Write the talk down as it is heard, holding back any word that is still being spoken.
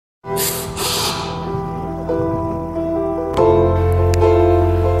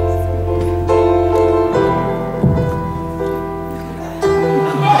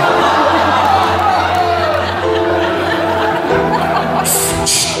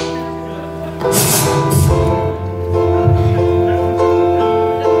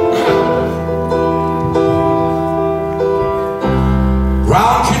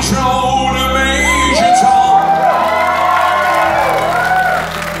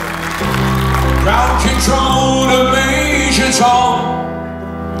Control to Major Tom.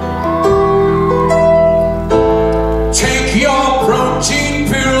 Take your protein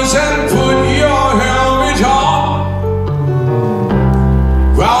pills and put your helmet on.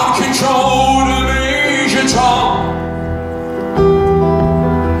 Ground control to Major Tom.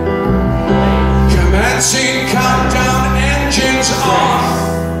 Commencing countdown, engines on.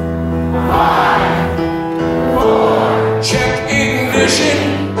 5, 4. Check ignition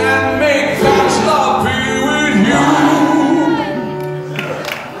and make fast love be with you.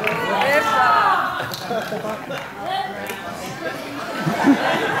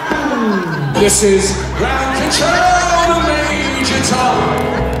 This is ground control to Major Tom.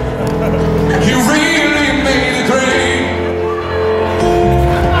 You really made a grade.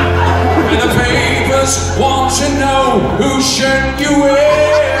 And the papers want to know whose shirt you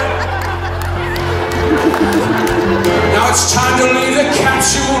wear. Now it's time to leave the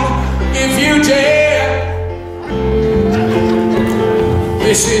capsule if you dare.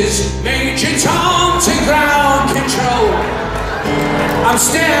 This is Major Tom to ground control. I'm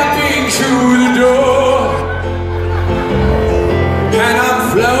stepping through the door, and I'm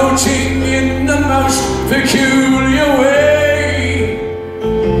floating in the most peculiar way.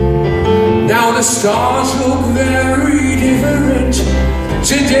 Now the stars look very different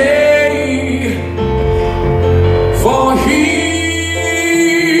today. For here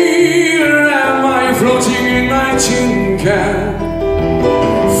am I floating in my tin can,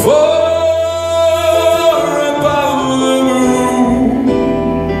 far above the moon.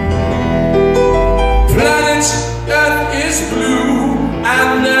 Planet Earth is blue, and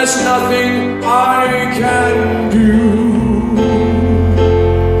there's nothing I can do.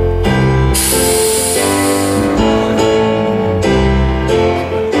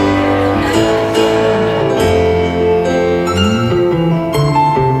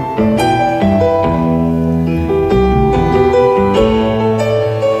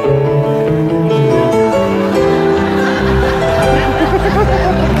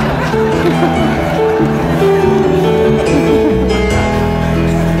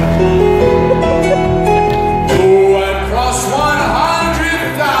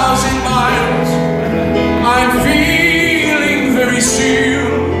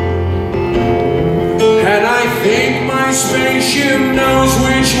 And I think my spaceship knows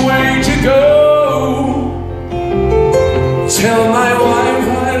which way to go. Tell my wife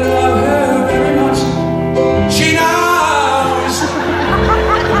I love her very much. She knows.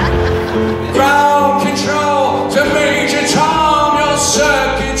 Ground control to Major Tom. Your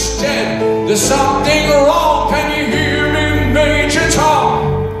circuit's dead. There's something wrong. Can you hear me, Major Tom?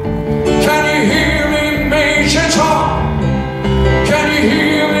 Can you hear me, Major Tom? Can you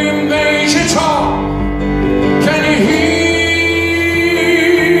hear me, Major Tom? Can you hear?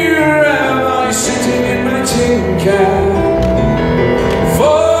 Am I sitting in my tin can,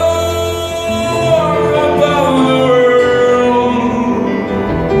 far above the world?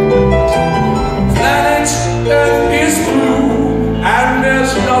 Planet Earth is blue, and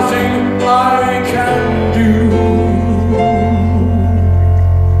there's nothing I can do.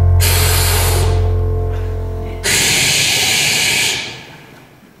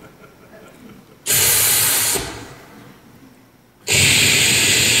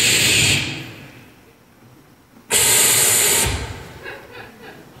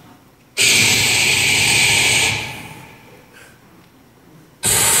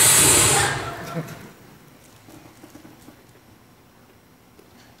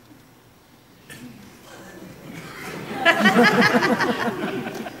 Ha ha ha ha!